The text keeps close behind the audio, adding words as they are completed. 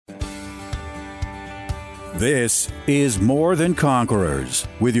This is More Than Conquerors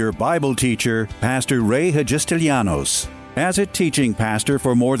with your Bible teacher, Pastor Ray Hagistilianos. As a teaching pastor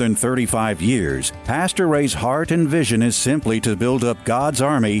for more than 35 years, Pastor Ray's heart and vision is simply to build up God's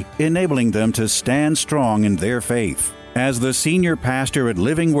army, enabling them to stand strong in their faith. As the senior pastor at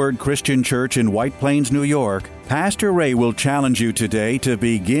Living Word Christian Church in White Plains, New York, Pastor Ray will challenge you today to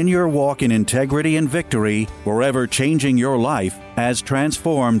begin your walk in integrity and victory, forever changing your life as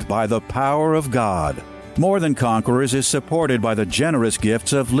transformed by the power of God. More Than Conquerors is supported by the generous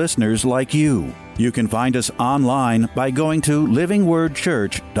gifts of listeners like you. You can find us online by going to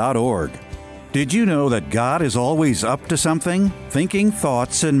livingwordchurch.org. Did you know that God is always up to something? Thinking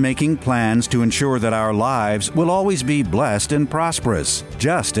thoughts and making plans to ensure that our lives will always be blessed and prosperous,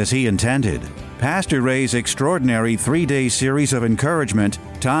 just as He intended. Pastor Ray's extraordinary 3-day series of encouragement,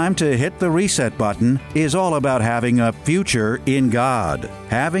 Time to Hit the Reset Button, is all about having a future in God.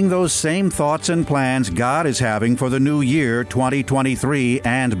 Having those same thoughts and plans God is having for the new year 2023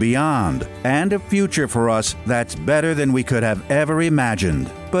 and beyond. And a future for us that's better than we could have ever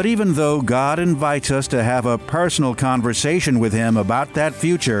imagined. But even though God invites us to have a personal conversation with Him about that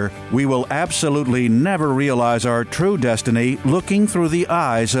future, we will absolutely never realize our true destiny looking through the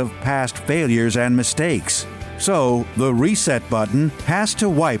eyes of past failures and mistakes. So, the reset button has to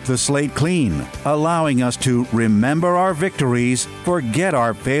wipe the slate clean, allowing us to remember our victories, forget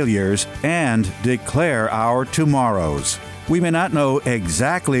our failures, and declare our tomorrows. We may not know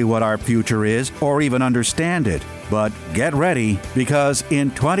exactly what our future is or even understand it, but get ready, because in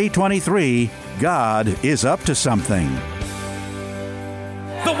 2023, God is up to something.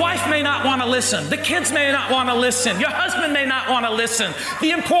 The wife may not want to listen. The kids may not want to listen. Your husband may not want to listen. The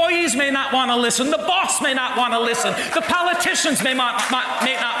employees may not want to listen. The boss may not want to listen. The politicians may not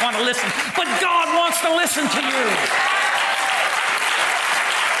want to listen. But God wants to listen to you.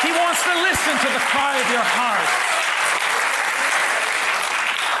 He wants to listen to the cry of your heart.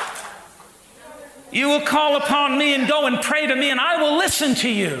 You will call upon me and go and pray to me, and I will listen to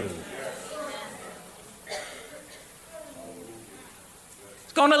you.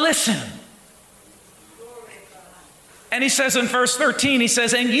 He's going to listen. And he says in verse 13, he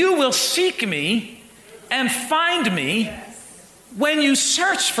says, and you will seek me and find me when you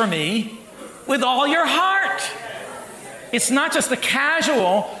search for me with all your heart. It's not just a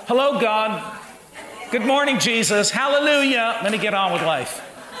casual, hello God, good morning Jesus, hallelujah, let me get on with life.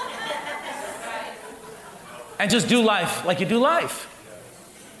 And just do life like you do life.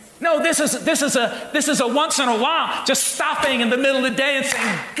 No, this is a once in a while, just stopping in the middle of the day and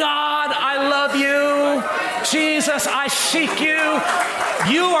saying, God, I love you. Jesus, I seek you.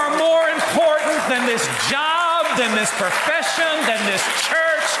 You are more important than this job, than this profession, than this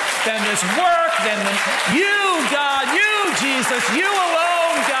church, than this work, than you, God, you, Jesus, you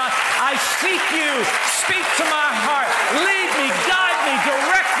alone, God. I seek you. Speak to my heart. Lead me, guide me,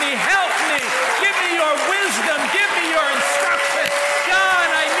 direct me, help me. Give me your wisdom. Give me your instruction. God,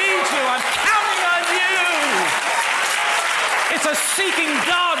 I need you. I'm counting on you. It's a seeking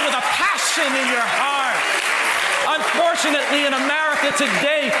God with a passion in your heart. Unfortunately, in America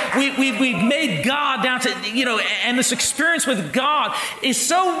today, we've made God down to, and this experience with God is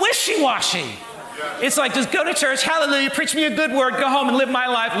so wishy-washy. It's like, just go to church, hallelujah, preach me a good word, go home and live my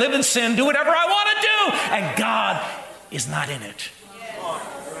life, live in sin, do whatever I want to do. And God is not in it.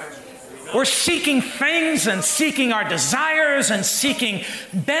 We're seeking things and seeking our desires and seeking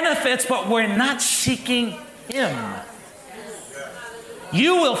benefits, but we're not seeking Him.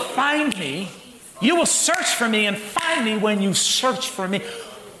 You will find me. You will search for me and find me when you search for me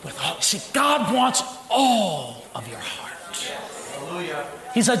with all. See, God wants all of your heart.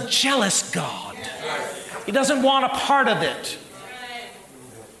 He's a jealous God. He doesn't want a part of it.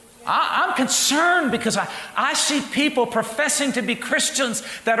 I'm concerned because I see people professing to be Christians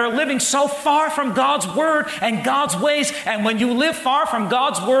that are living so far from God's word and God's ways. And when you live far from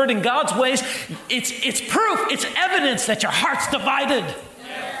God's word and God's ways, it's proof, it's evidence that your heart's divided.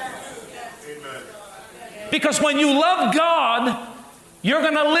 Because when you love God, you're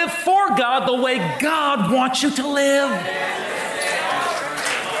going to live for God the way God wants you to live.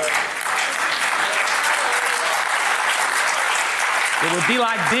 It would be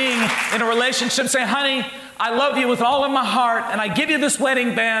like being in a relationship saying, honey, I love you with all of my heart, and I give you this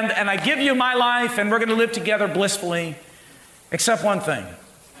wedding band, and I give you my life, and we're going to live together blissfully. Except one thing.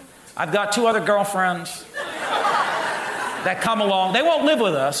 I've got 2 other girlfriends that come along. They won't live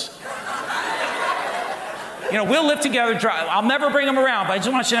with us. We'll live together. I'll never bring them around, but I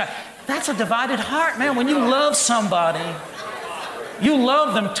just want you to know, that's a divided heart, man. When you love somebody, you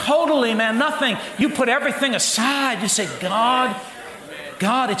love them totally, man. Nothing. You put everything aside. You say, God,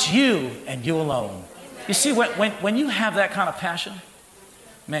 it's you and you alone. You see, when you have that kind of passion,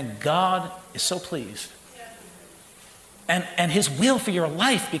 man, God is so pleased. And his will for your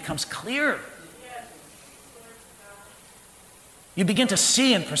life becomes clear. You begin to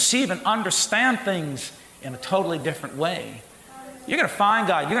see and perceive and understand things in a totally different way. You're going to find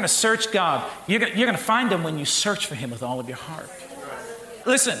God. You're going to search God. You're going to find Him when you search for Him with all of your heart.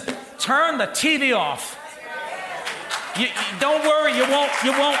 Listen, turn the TV off. Don't worry, you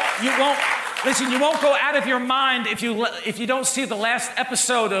won't. Listen, you won't go out of your mind if you don't see the last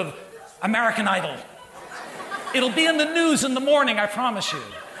episode of American Idol. It'll be in the news in the morning, I promise you.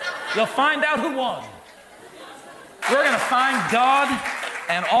 You'll find out who won. We're going to find God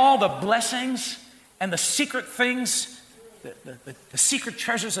and all the blessings and the secret things, the secret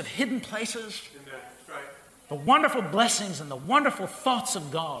treasures of hidden places, the wonderful blessings and the wonderful thoughts of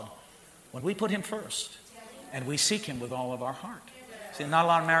God when we put Him first and we seek Him with all of our heart. See, not a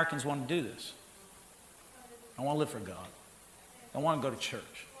lot of Americans want to do this. I want to live for God. I want to go to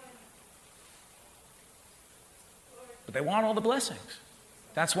church. But they want all the blessings.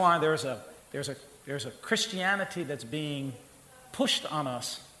 That's why there's a Christianity that's being pushed on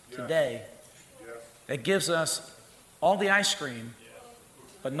us today that gives us all the ice cream,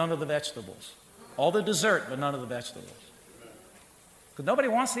 but none of the vegetables. All the dessert, but none of the vegetables. Because nobody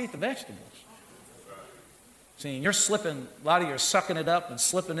wants to eat the vegetables. See, and you're slipping, a lot of you are sucking it up and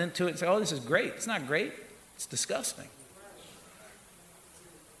slipping into it and say, oh, this is great. It's not great. It's disgusting.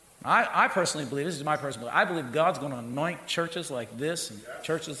 I personally believe, this is my personal belief, I believe God's going to anoint churches like this and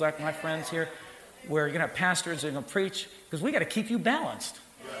churches like my friends here, where you're going to have pastors that are going to preach, because we got to keep you balanced.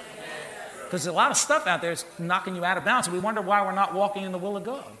 Because there's a lot of stuff out there that's knocking you out of balance, and we wonder why we're not walking in the will of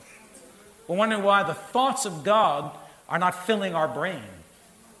God. We're wondering why the thoughts of God are not filling our brain,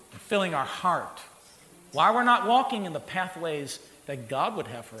 filling our heart. Why we're not walking in the pathways that God would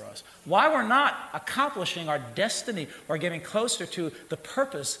have for us. Why we're not accomplishing our destiny or getting closer to the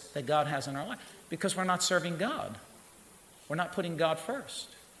purpose that God has in our life. Because we're not serving God. We're not putting God first.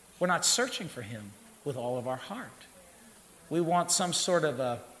 We're not searching for Him with all of our heart. We want some sort of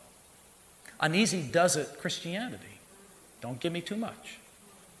an easy does it Christianity. Don't give me too much.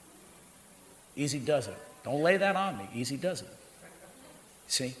 Easy does it. Don't lay that on me. Easy does it.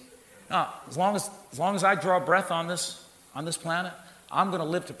 See? As long as I draw breath on this planet, I'm going to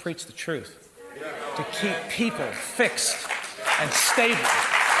live to preach the truth, to keep people fixed and stable.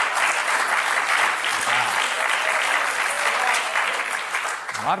 Wow.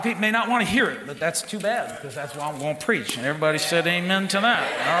 A lot of people may not want to hear it, but that's too bad, because that's why I'm going to preach. And everybody said amen to that.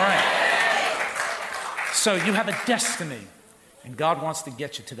 All right. So you have a destiny, and God wants to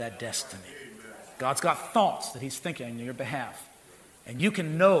get you to that destiny. God's got thoughts that He's thinking on your behalf. And you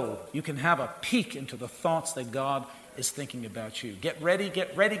can know, you can have a peek into the thoughts that God is thinking about you. Get ready,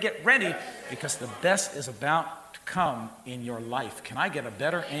 because the best is about to come in your life. Can I get a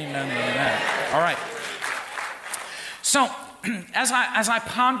better amen than that? All right. So, as I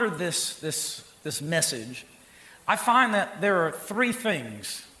pondered this message, I find that there are three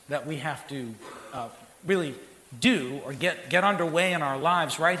things that we have to really do or get underway in our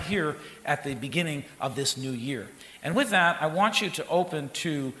lives right here at the beginning of this new year. And with that, I want you to open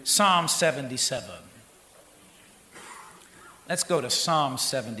to Psalm 77. Let's go to Psalm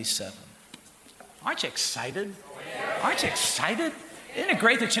 77. Aren't you excited? Aren't you excited? Isn't it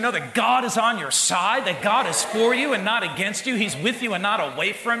great that you know that God is on your side, that God is for you and not against you? He's with you and not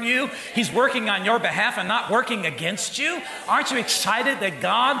away from you. He's working on your behalf and not working against you. Aren't you excited that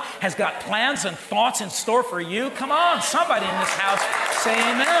God has got plans and thoughts in store for you? Come on, somebody in this house say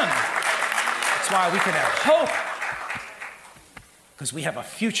amen. That's why we can have hope, because we have a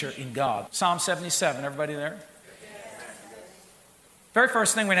future in God. Psalm 77, everybody there? Very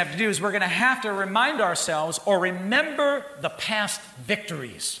first thing we're going to have to do is we're going to have to remind ourselves or remember the past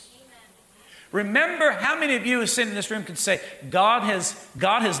victories. Remember, how many of you who sit in this room can say, God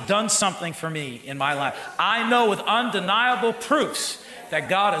has done something for me in my life. I know with undeniable proofs that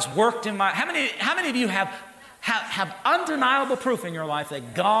God has worked in my... How many of you have undeniable proof in your life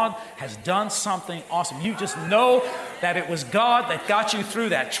that God has done something awesome? You just know that it was God that got you through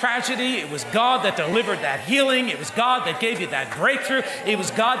that tragedy. It was God that delivered that healing. It was God that gave you that breakthrough. It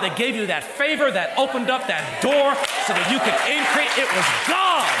was God that gave you that favor, that opened up that door so that you could increase. It was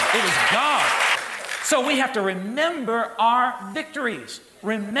God. It was God. So we have to remember our victories.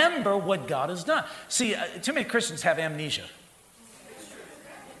 Remember what God has done. See, too many Christians have amnesia.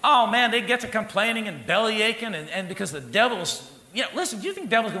 Oh man, they get to complaining and belly aching, and because the devil's, listen, do you think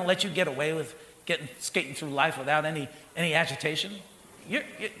the devil's going to let you get away with skating through life without any agitation?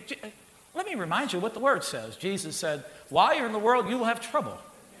 Let me remind you what the word says. Jesus said, while you're in the world, you will have trouble.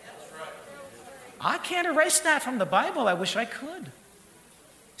 I can't erase that from the Bible. I wish I could. He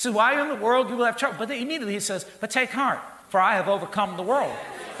says, why in the world you will have trouble? But then immediately he says, but take heart, for I have overcome the world.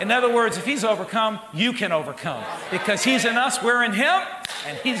 In other words, if he's overcome, you can overcome. Because he's in us, we're in him,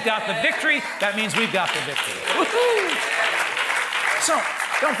 and he's got the victory. That means we've got the victory. Woo-hoo! So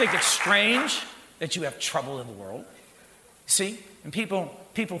don't think it's strange that you have trouble in the world. See, and people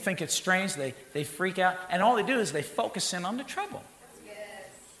think it's strange. They freak out, and all they do is they focus in on the trouble.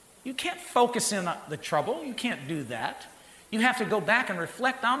 You can't focus in on the trouble. You can't do that. You have to go back and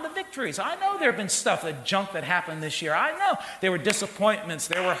reflect on the victories. I know there have been junk that happened this year. I know there were disappointments,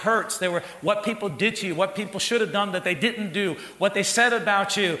 there were hurts, there were what people did to you, what people should have done that they didn't do, what they said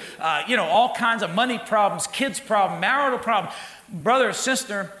about you, all kinds of money problems, kids problems, marital problems. Brother or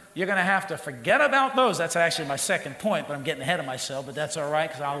sister, you're going to have to forget about those. That's actually my second point, but I'm getting ahead of myself, but that's all right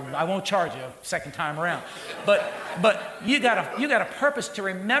because I won't charge you a second time around. But you got a purpose to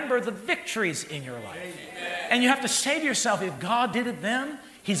remember the victories in your life. And you have to say to yourself, if God did it then,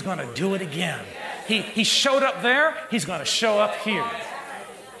 he's going to do it again. He showed up there, he's going to show up here.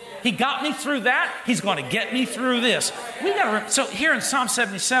 He got me through that, he's going to get me through this. So here in Psalm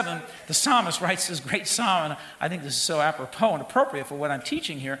 77, the psalmist writes this great psalm, and I think this is so apropos and appropriate for what I'm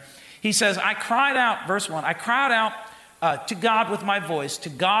teaching here. He says, I cried out, verse 1, I cried out to God with my voice,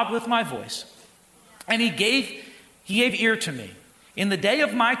 and he gave ear to me. In the day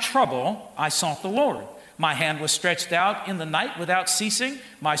of my trouble, I sought the Lord. My hand was stretched out in the night without ceasing.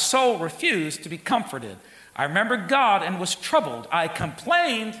 My soul refused to be comforted. I remembered God and was troubled. I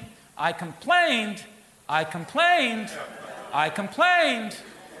complained.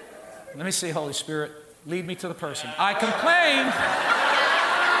 Let me see, Holy Spirit, lead me to the person. I complained.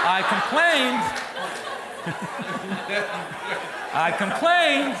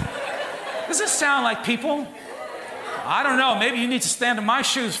 Does this sound like people? I don't know. Maybe you need to stand in my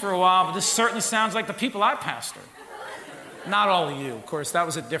shoes for a while, but this certainly sounds like the people I pastor. Not all of you, of course. That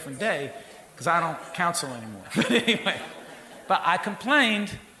was a different day because I don't counsel anymore. But anyway, I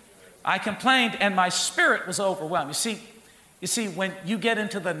complained, and my spirit was overwhelmed. You see, when you get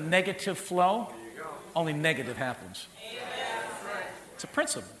into the negative flow, only negative happens. It's a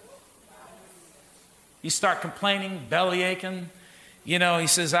principle. You start complaining, belly aching. He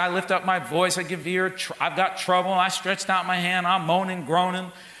says, I lift up my voice, I give ear, I've got trouble, I stretched out my hand, I'm moaning,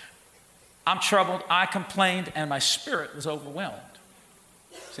 groaning. I'm troubled, I complained, and my spirit was overwhelmed.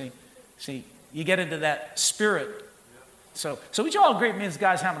 See, you get into that spirit. So would you all agree with me this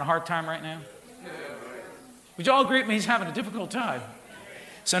guy's having a hard time right now? Would you all agree with me he's having a difficult time?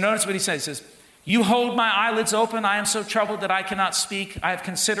 So notice what he says. He says, you hold my eyelids open. I am so troubled that I cannot speak. I have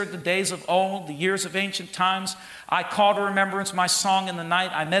considered the days of old, the years of ancient times. I call to remembrance my song in the night.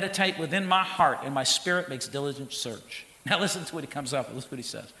 I meditate within my heart, and my spirit makes diligent search. Now listen to what he comes up with. Listen to what he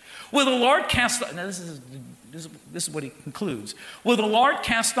says. Will the Lord cast off... Now this is what he concludes. Will the Lord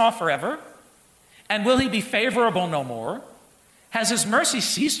cast off forever? And will he be favorable no more? Has his mercy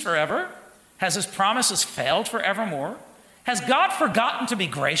ceased forever? Has his promises failed forevermore? Has God forgotten to be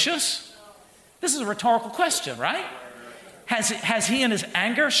gracious? This is a rhetorical question, right? Has he in his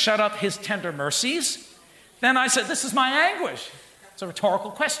anger shut up his tender mercies? Then I said, this is my anguish. It's a rhetorical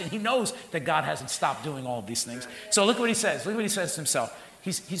question. He knows that God hasn't stopped doing all of these things. So look what he says. Look what he says to himself.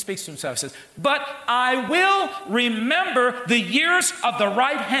 He speaks to himself. He says, but I will remember the years of the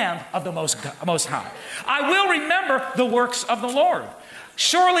right hand of the Most High. I will remember the works of the Lord.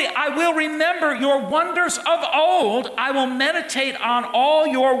 Surely I will remember your wonders of old. I will meditate on all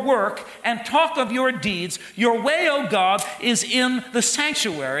your work and talk of your deeds. Your way, O God, is in the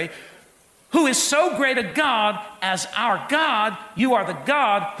sanctuary. Who is so great a God as our God? You are the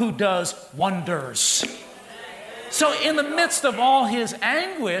God who does wonders. So in the midst of all his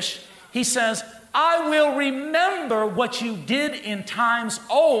anguish, he says, I will remember what you did in times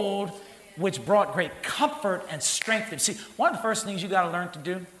old, which brought great comfort and strength. See, one of the first things you got to learn to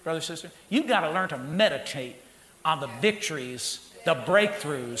do, brother, sister, you got to learn to meditate on the victories, the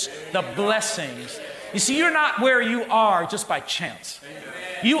breakthroughs, the blessings. You see, you're not where you are just by chance.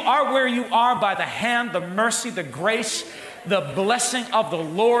 You are where you are by the hand, the mercy, the grace, the blessing of the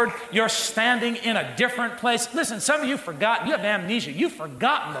Lord. You're standing in a different place. Listen, some of you forgot. You have amnesia. You've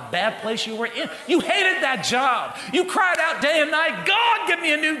forgotten the bad place you were in. You hated that job. You cried out day and night, God, give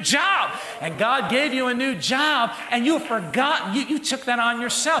me a new job. And God gave you a new job, and you've forgotten. You took that on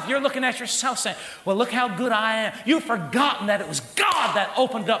yourself. You're looking at yourself saying, well, look how good I am. You've forgotten that it was God that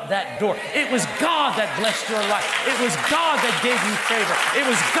opened up that door. It was God that blessed your life. It was God that gave you favor. It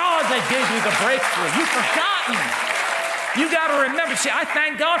was God that gave you the breakthrough. You've forgotten. You got to remember, see, I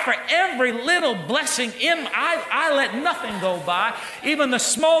thank God for every little blessing I let nothing go by. Even the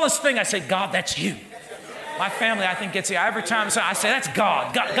smallest thing, I say, God, that's you. My family, I think, gets it. Every time I say, that's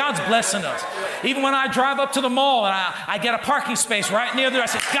God. God's blessing us. Even when I drive up to the mall and I get a parking space right near there, I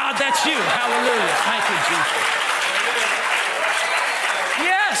say, God, that's you. Hallelujah. Thank you, Jesus.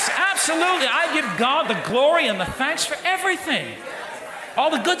 Yes, absolutely. I give God the glory and the thanks for everything.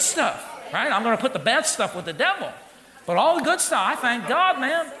 All the good stuff, right? I'm going to put the bad stuff with the devil. But all the good stuff, I thank God,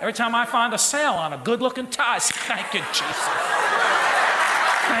 man. Every time I find a sale on a good-looking tie, I say, thank you, Jesus.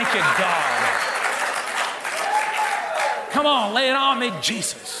 Thank you, God. Come on, lay it on me,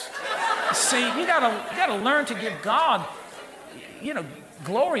 Jesus. See, you gotta learn to give God,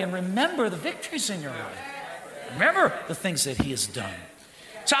 glory and remember the victories in your life. Remember the things that He has done.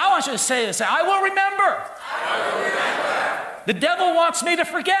 So I want you to say this. Say, I will remember. I will remember. The devil wants me to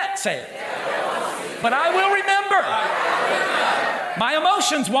forget. Say it. But I will remember. My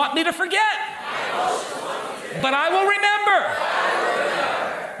emotions want me to forget. But I will remember.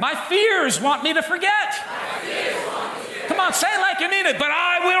 My fears want me to forget. Come on, say it like you mean it. But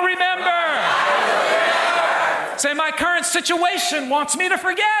I will remember. Say, my current situation wants me to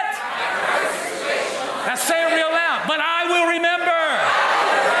forget. Now say it real loud. But I will remember.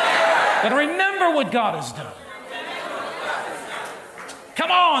 But remember what God has done. Come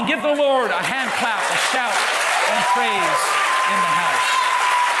on, give the Lord a hand clap, a shout, and praise in the house.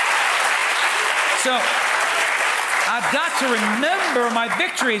 So, I've got to remember my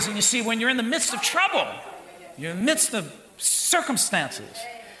victories. And you see, when you're in the midst of trouble, you're in the midst of circumstances,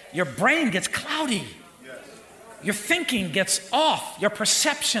 your brain gets cloudy. Your thinking gets off. Your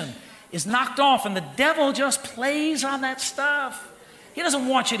perception is knocked off. And the devil just plays on that stuff. He doesn't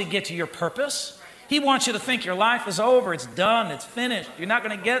want you to get to your purpose. He wants you to think your life is over, it's done, it's finished. You're not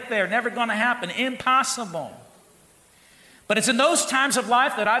going to get there, never going to happen, impossible. But it's in those times of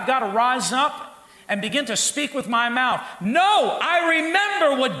life that I've got to rise up and begin to speak with my mouth. No, I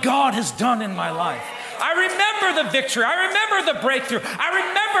remember what God has done in my life. I remember the victory. I remember the breakthrough. I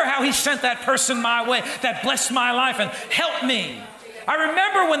remember how He sent that person my way that blessed my life and helped me. I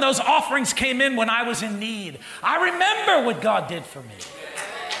remember when those offerings came in when I was in need. I remember what God did for me.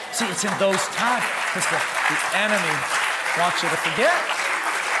 See, it's in those times because the enemy wants you to forget.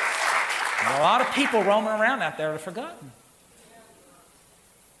 And a lot of people roaming around out there are forgotten.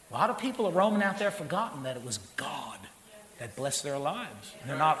 A lot of people are roaming out there forgotten that it was God that blessed their lives. And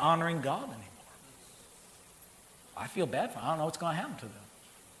they're not honoring God anymore. I feel bad for them. I don't know what's going to happen to them.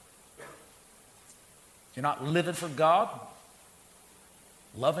 If you're not living for God,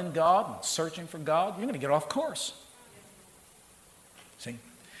 loving God, and searching for God, you're going to get off course. See?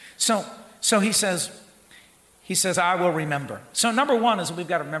 So he says, I will remember. So number one is we've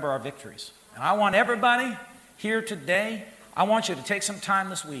got to remember our victories. And I want everybody here today, I want you to take some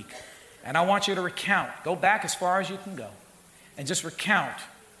time this week. And I want you to recount. Go back as far as you can go. And just recount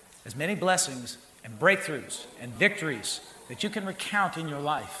as many blessings and breakthroughs and victories that you can recount in your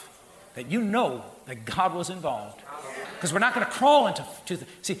life. That you know that God was involved. Because we're not going to crawl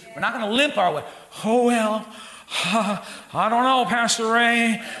we're not going to limp our way. Oh, well, I don't know, Pastor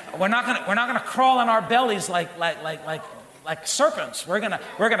Ray. We're not going to crawl on our bellies like serpents. We're going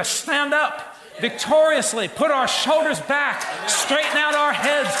to stand up victoriously, put our shoulders back, straighten out our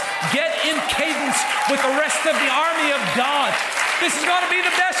heads, get in cadence with the rest of the army of God. This is going to be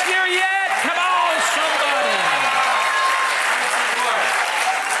the best year yet. Come on, somebody.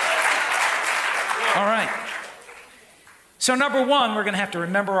 All right. So number one, we're going to have to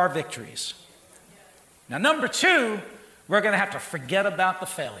remember our victories. Now, number two, we're going to have to forget about the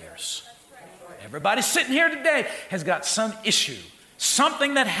failures. Everybody sitting here today has got some issue,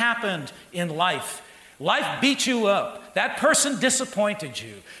 something that happened in life. Life beat you up. That person disappointed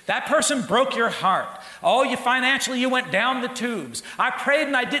you. That person broke your heart. Oh, you went down the tubes. I prayed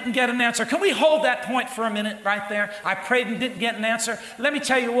and I didn't get an answer. Can we hold that point for a minute right there? I prayed and didn't get an answer. Let me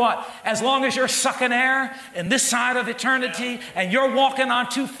tell you what, as long as you're sucking air in this side of eternity and you're walking on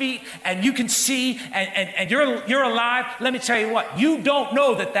 2 feet and you can see and you're alive, let me tell you what, you don't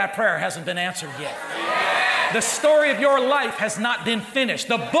know that prayer hasn't been answered yet. The story of your life has not been finished.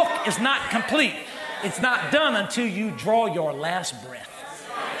 The book is not complete. It's not done until you draw your last breath.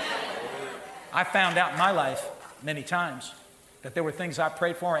 I found out in my life many times that there were things I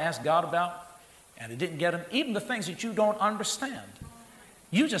prayed for and asked God about, and I didn't get them. Even the things that you don't understand.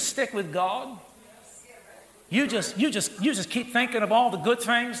 You just stick with God. You just keep thinking of all the good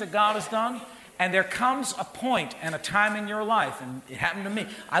things that God has done. And there comes a point and a time in your life, and it happened to me.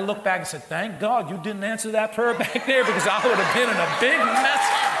 I look back and said, thank God you didn't answer that prayer back there because I would have been in a big mess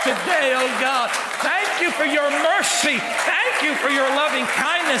today, oh God. Thank Thank you for your mercy. Thank you for your loving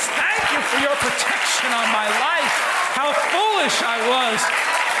kindness. Thank you for your protection on my life. How foolish I was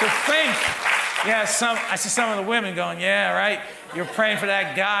to think. Yeah, I see some of the women going, yeah, right? You're praying for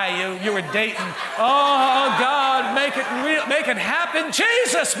that guy you were dating. Oh, God, make it real, make it happen.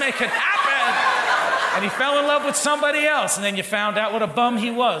 Jesus, make it happen. And he fell in love with somebody else, and then you found out what a bum he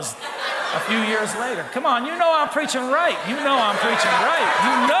was a few years later. Come on, you know I'm preaching right. You know I'm preaching right.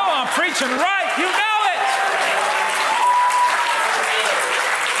 You know I'm preaching right. You know it.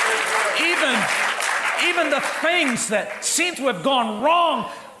 Even the things that seem to have gone wrong,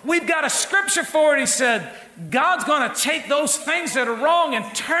 we've got a scripture for it. He said, God's going to take those things that are wrong and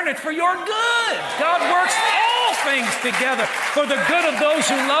turn it for your good. God works all things together for the good of those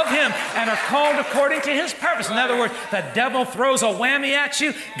who love him and are called according to his purpose. In other words, the devil throws a whammy at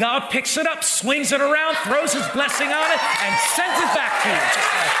you. God picks it up, swings it around, throws his blessing on it, and sends it back to you.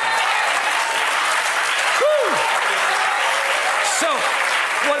 Just like that. Woo! So,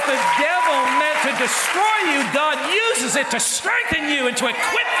 what the devil meant to destroy you, God uses it to strengthen you and to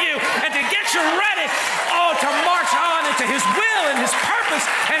equip you and to get you ready, to march on into his will and his purpose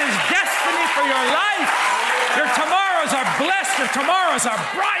and his destiny for your life. Your tomorrows are blessed. Your tomorrows are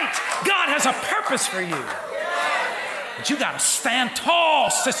bright. God has a purpose for you. But you got to stand tall,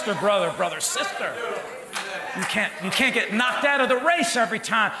 sister, brother, sister. You can't get knocked out of the race every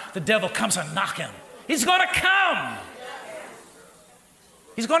time the devil comes and knock him. He's going to come.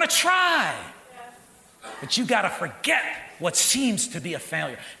 He's going to try. But you got to forget what seems to be a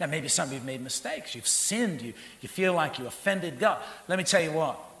failure. Now, maybe some of you have made mistakes. You've sinned. You feel like you offended God. Let me tell you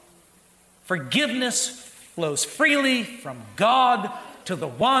what. Forgiveness flows freely from God to the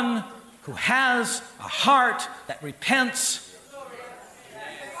one who has a heart that repents.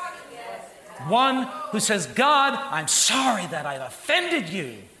 One who says, God, I'm sorry that I've offended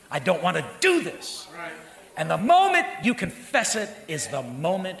you. I don't want to do this. And the moment you confess it is the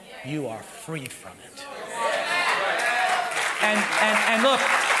moment you are free from it. And look,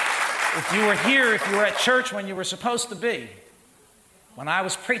 if you were here, if you were at church when you were supposed to be, when I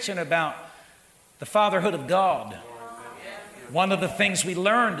was preaching about the fatherhood of God, one of the things we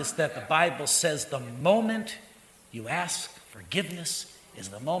learned is that the Bible says the moment you ask forgiveness is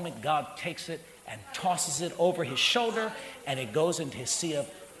the moment God takes it and tosses it over his shoulder and it goes into his sea of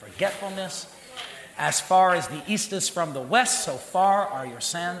forgetfulness. As far as the east is from the west, so far are your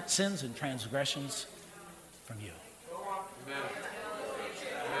sins and transgressions from you.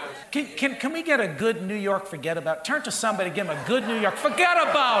 Can we get a good New York forget about it? Turn to somebody, give them a good New York forget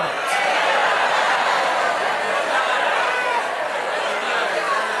about it.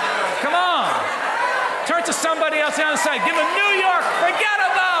 Come on. Turn to somebody else on the side, give them New York forget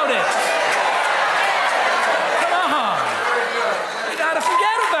about it. Come on. You got to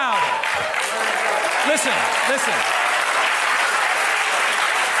forget about it. Listen.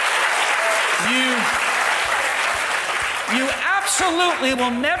 You absolutely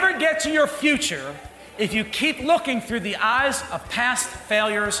will never get to your future if you keep looking through the eyes of past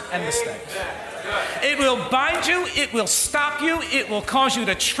failures and mistakes. It will bind you, it will stop you, it will cause you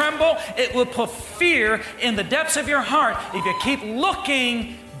to tremble, it will put fear in the depths of your heart if you keep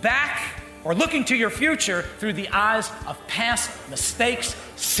looking back or looking to your future through the eyes of past mistakes,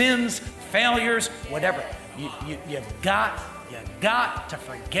 sins, failures, whatever. You've got to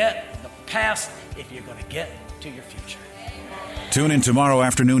forget the past if you're going to get to your future. Tune in tomorrow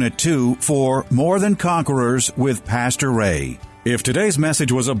afternoon at 2 for More Than Conquerors with Pastor Ray. If today's message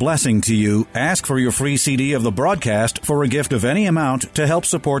was a blessing to you, ask for your free CD of the broadcast for a gift of any amount to help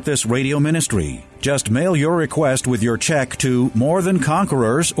support this radio ministry. Just mail your request with your check to More Than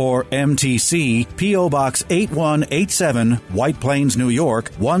Conquerors or MTC, P.O. Box 8187, White Plains, New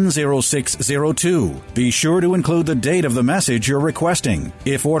York 10602. Be sure to include the date of the message you're requesting.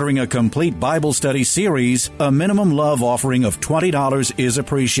 If ordering a complete Bible study series, a minimum love offering of $20 is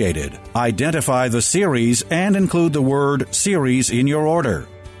appreciated. Identify the series and include the word series in your order.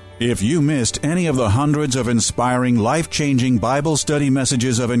 If you missed any of the hundreds of inspiring, life-changing Bible study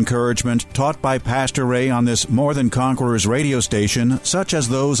messages of encouragement taught by Pastor Ray on this More Than Conquerors radio station, such as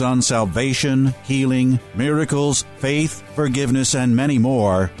those on salvation, healing, miracles, faith, forgiveness, and many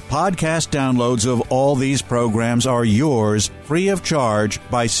more, podcast downloads of all these programs are yours free of charge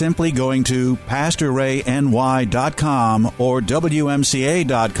by simply going to PastorRayNY.com or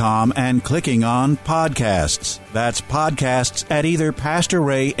WMCA.com and clicking on Podcasts. That's podcasts at either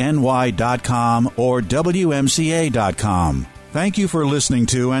PastorRayNY.com or WMCA.com. Thank you for listening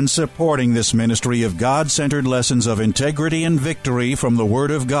to and supporting this ministry of God-centered lessons of integrity and victory from the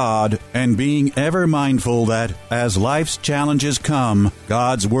Word of God, and being ever mindful that, as life's challenges come,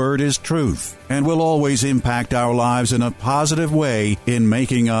 God's Word is truth and will always impact our lives in a positive way in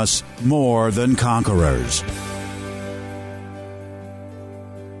making us more than conquerors.